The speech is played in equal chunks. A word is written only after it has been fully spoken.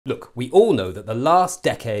Look, we all know that the last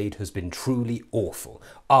decade has been truly awful.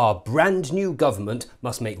 Our brand new government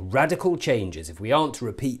must make radical changes if we aren't to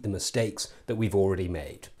repeat the mistakes that we've already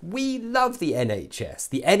made. We love the NHS.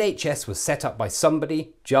 The NHS was set up by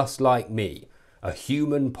somebody just like me, a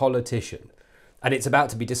human politician. And it's about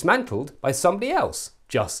to be dismantled by somebody else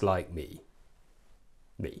just like me.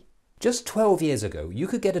 Me. Just 12 years ago, you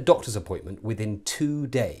could get a doctor's appointment within 2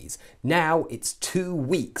 days. Now it's 2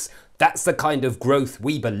 weeks. That's the kind of growth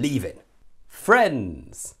we believe in.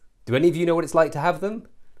 Friends! Do any of you know what it's like to have them?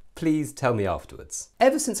 Please tell me afterwards.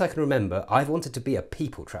 Ever since I can remember, I've wanted to be a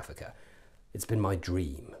people trafficker. It's been my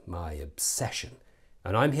dream, my obsession.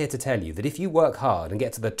 And I'm here to tell you that if you work hard and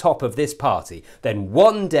get to the top of this party, then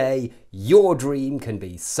one day your dream can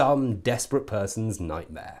be some desperate person's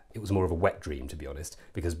nightmare. It was more of a wet dream, to be honest,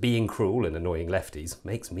 because being cruel and annoying lefties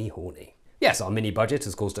makes me horny. Yes, our mini-budget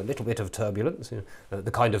has caused a little bit of turbulence,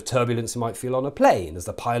 the kind of turbulence you might feel on a plane as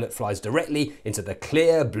the pilot flies directly into the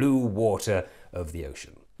clear blue water of the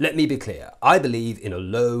ocean. Let me be clear, I believe in a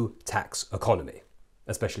low-tax economy,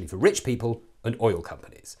 especially for rich people and oil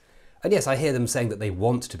companies. And yes, I hear them saying that they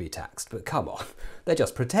want to be taxed, but come on, they're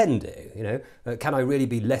just pretending, you know? Can I really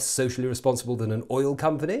be less socially responsible than an oil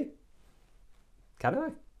company? Can I?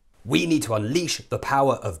 We need to unleash the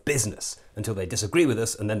power of business until they disagree with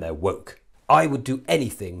us and then they're woke. I would do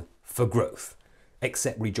anything for growth,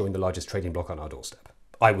 except rejoin the largest trading bloc on our doorstep.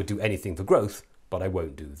 I would do anything for growth, but I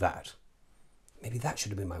won't do that. Maybe that should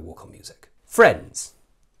have been my walk-on music. Friends.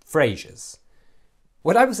 Frasers.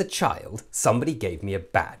 When I was a child, somebody gave me a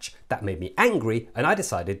badge. That made me angry, and I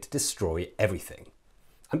decided to destroy everything.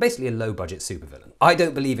 I'm basically a low-budget supervillain. I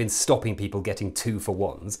don't believe in stopping people getting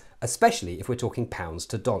 2-for-1s, especially if we're talking pounds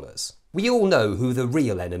to dollars. We all know who the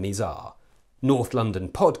real enemies are. North London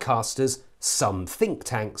podcasters, some think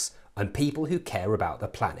tanks, and people who care about the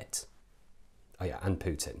planet. Oh yeah, and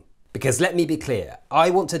Putin. Because let me be clear, I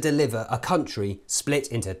want to deliver a country split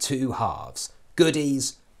into 2 halves,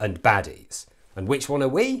 goodies and baddies. And which one are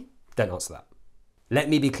we? Don't answer that. Let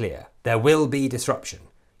me be clear, there will be disruption.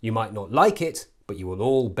 You might not like it, but you will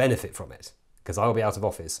all benefit from it, because I'll be out of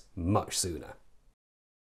office much sooner.